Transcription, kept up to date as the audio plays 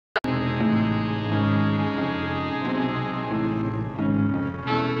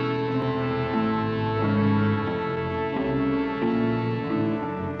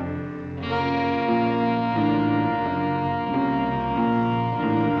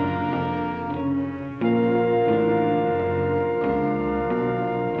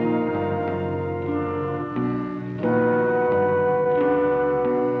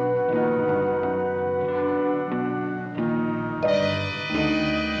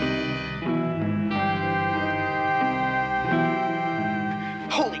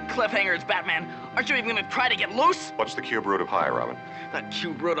cliffhangers, Batman. Aren't you even gonna try to get loose? What's the cube root of pi, Robin? The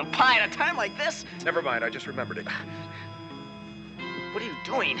cube root of pi at a time like this? Never mind, I just remembered it. What are you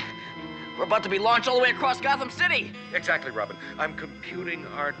doing? We're about to be launched all the way across Gotham City. Exactly, Robin. I'm computing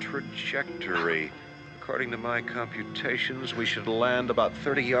our trajectory. According to my computations, we should land about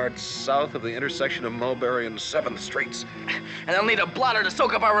 30 yards south of the intersection of Mulberry and 7th Streets. And they'll need a blotter to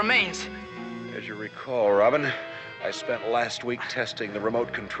soak up our remains. As you recall, Robin, I spent last week testing the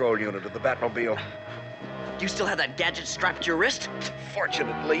remote control unit of the Batmobile. Do you still have that gadget strapped to your wrist?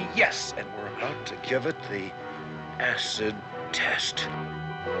 Fortunately, yes. And we're about to give it the acid test.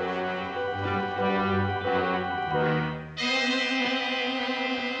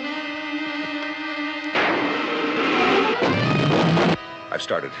 I've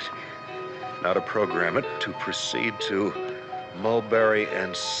started it. Now to program it to proceed to Mulberry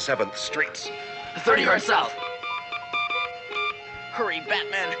and 7th Streets. 30 yards south. Hurry,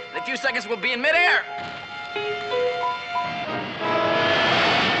 Batman. In a few seconds, we'll be in midair.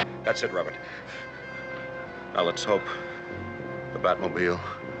 That's it, Robin. Now let's hope the Batmobile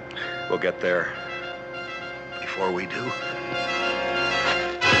will get there before we do.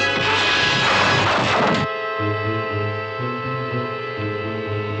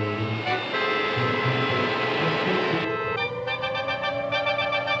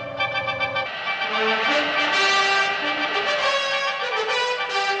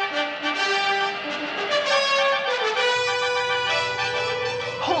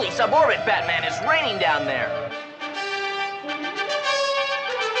 Holy suborbit, Batman. It's raining down there.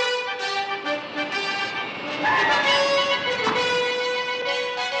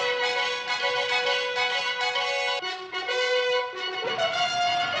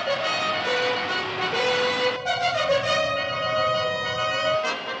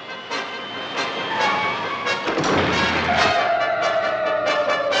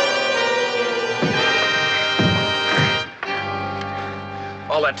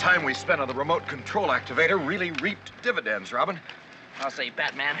 All that time we spent on the remote control activator really reaped dividends, Robin. I'll say,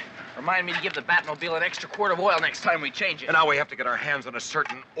 Batman, remind me to give the Batmobile an extra quart of oil next time we change it. And now we have to get our hands on a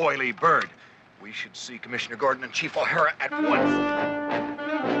certain oily bird. We should see Commissioner Gordon and Chief O'Hara at once.